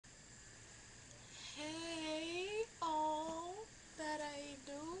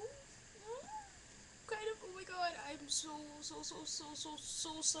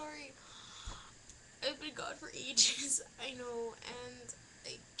so sorry. I've been gone for ages. I know, and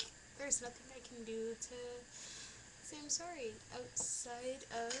like, there's nothing I can do to say I'm sorry outside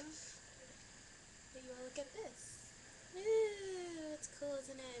of that. You all look at this. Ooh, it's cool,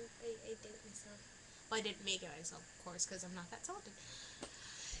 isn't it? I did it myself. Well, I didn't make it myself, of course, because I'm not that talented.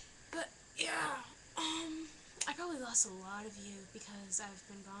 But yeah, I probably lost a lot of you because I've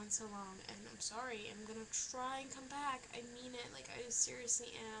been gone so long, and I'm sorry. I'm gonna try and come back. I mean it, like I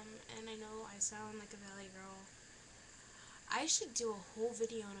seriously am, and I know I sound like a Valley Girl. I should do a whole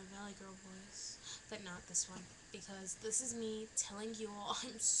video on a Valley Girl voice, but not this one, because this is me telling you all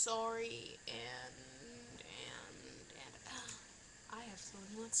I'm sorry, and I have someone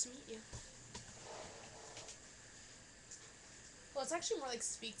who wants to meet you. Well, it's actually more like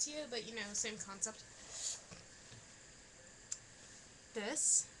speak to you, but you know, same concept.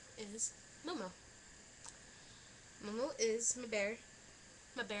 This is Momo. Momo is my bear.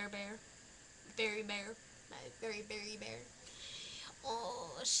 My bear. Very bear. My very berry bear.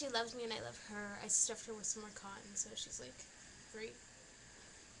 Oh, she loves me and I love her. I stuffed her with some more cotton, so she's like 3.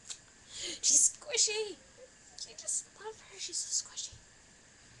 She's squishy. You just love her. She's so squishy.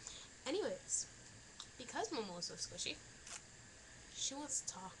 Anyways, because Momo is so squishy, she wants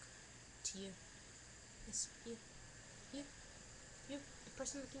to talk to you. Yes, you, the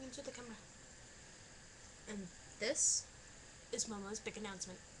person looking into the camera. And this is Momo's big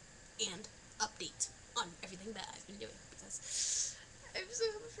announcement and update on everything that I've been doing, because I'm so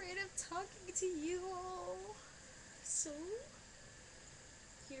afraid of talking to you all. So,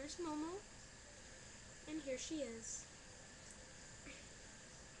 here's Momo, and here she is.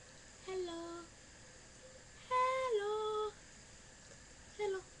 Hello. Hello.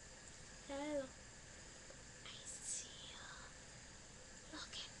 Hello. Hello. I see you.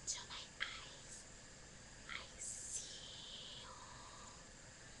 Look into my eyes. I see you.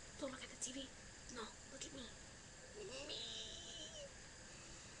 Don't look at the TV. No, look at me. Me.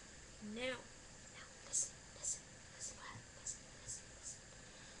 Now, listen.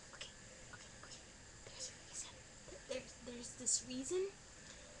 Okay. There's a reason. There's this reason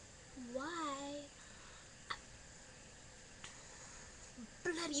why a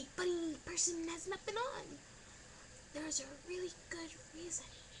bloody bunny person has not been on. There's a really good reason.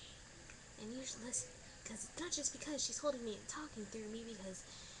 And you should listen. Because it's not just because she's holding me and talking through me, because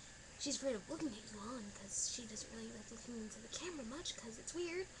she's afraid of looking at you all, and because she doesn't really like looking into the camera much, because it's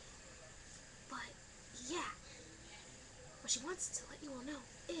weird. But, yeah. What she wants to let you all know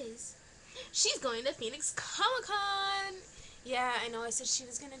is she's going to Phoenix Comic Con. Yeah, I know I said she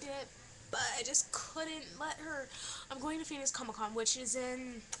was going to do it, but I just couldn't let her. I'm going to Phoenix Comic Con, which is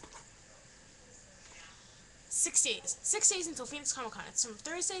in 6 days. 6 days until Phoenix Comic Con. It's from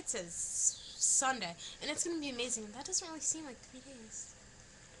Thursday to Sunday, and it's going to be amazing. That doesn't really seem like 3 days.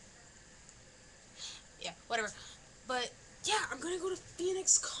 Yeah, whatever. But yeah, I'm gonna go to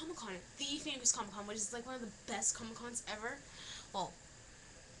Phoenix Comic Con, the Phoenix Comic Con, which is like one of the best Comic Cons ever. Well,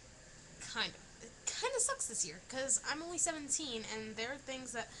 kind of. It kind of sucks this year because I'm only 17, and there are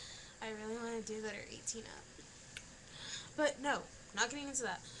things that I really want to do that are 18 up. But no, not getting into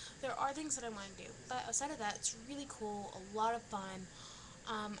that. There are things that I want to do, but outside of that, it's really cool, a lot of fun.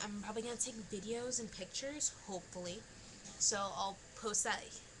 I'm probably gonna take videos and pictures, hopefully. So I'll post that.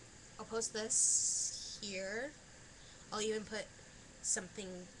 I'll post this here. I'll even put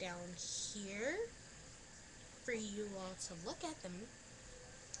something down here for you all to look at them.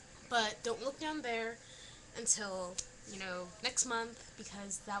 But don't look down there until, next month,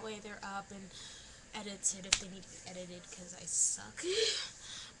 because that way they're up and edited if they need to be edited, because I suck.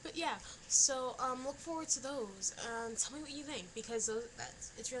 But yeah, so look forward to those. Tell me what you think, because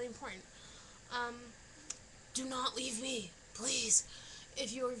it's really important. Um, do not leave me, please.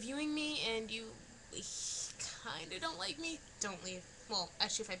 If you're viewing me and you kind of don't like me, don't leave. Well,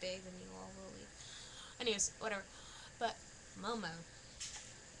 actually, if I beg, then you all will leave. Anyways, whatever. But Momo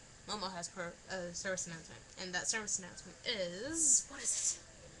has a service announcement, and that service announcement is, what is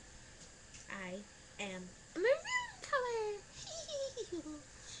it? I am a maroon color.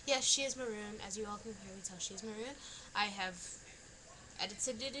 Yes, she is maroon. As you all can clearly tell, she is maroon. I have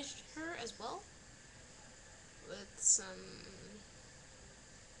edited her as well with some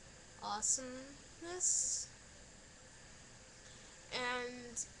awesomeness.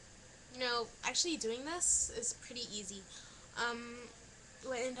 And actually doing this is pretty easy.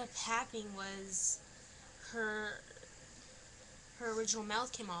 What ended up happening was her her original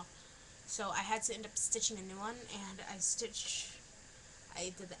mouth came off, so I had to end up stitching a new one, and I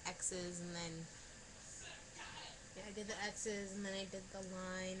did the X's, and then I did the X's, and then I did the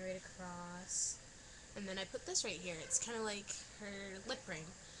line right across, And then I put this right here. It's kind of like her lip ring,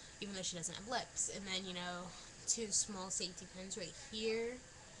 even though she doesn't have lips. And then, you know, two small safety pins right here,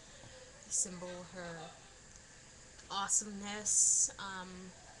 symbol her awesomeness.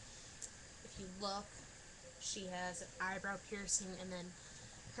 If you look, she has an eyebrow piercing and then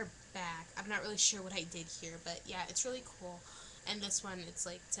her back. I'm not really sure what I did here, but yeah, it's really cool. And this one, it's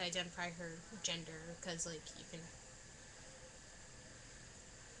like to identify her gender, because like you can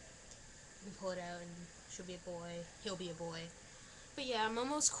pull it out and she'll be a boy, he'll be a boy. But yeah,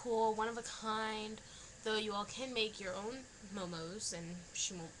 Momo's cool, one of a kind. Though you all can make your own Momos, and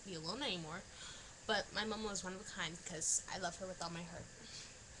she won't be alone anymore. But my Momo is one of a kind because I love her with all my heart.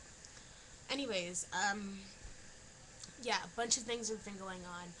 Anyways, yeah, a bunch of things have been going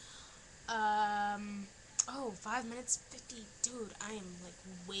on. Oh, 5 minutes 50, dude. I am like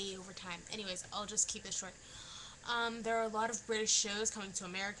way over time. Anyways, I'll just keep this short. There are a lot of British shows coming to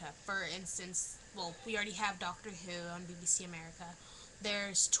America. For instance, well, we already have Doctor Who on BBC America.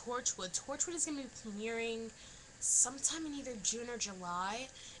 There's Torchwood. Torchwood is going to be premiering sometime in either June or July.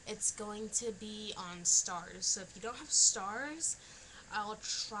 It's going to be on Stars. So if you don't have Stars, I'll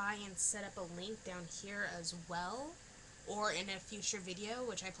try and set up a link down here as well, or in a future video,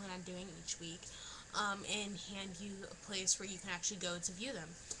 which I plan on doing each week, and hand you a place where you can actually go to view them.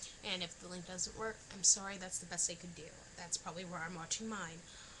 And if the link doesn't work, I'm sorry, that's the best I could do. That's probably where I'm watching mine.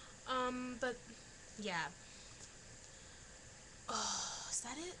 But yeah. Oh, is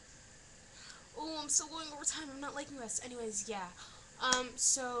that it? Oh, I'm still going over time. I'm not liking this. Anyways, yeah.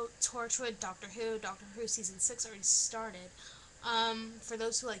 So Torchwood, Doctor Who season 6 already started. For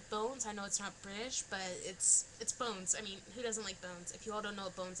those who like Bones, I know it's not British, but it's Bones. I mean, who doesn't like Bones? If you all don't know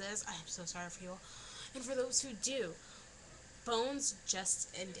what Bones is, I'm so sorry for you all. And for those who do, Bones just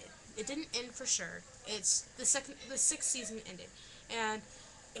ended. It didn't end for sure. It's the sixth season ended, and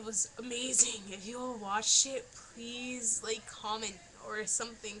it was amazing. If you all watched it, please like comment or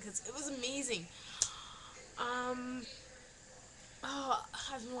something because it was amazing. Um. Oh,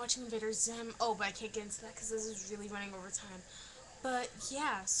 I've been watching Invader Zim. Oh, but I can't get into that because this is really running over time. But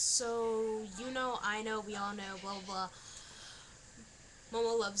yeah, so you know, I know, we all know, blah blah blah.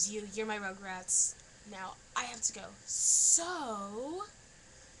 Momo loves you. You're my Rugrats. Now I have to go. So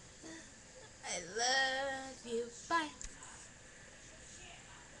I love you. Bye.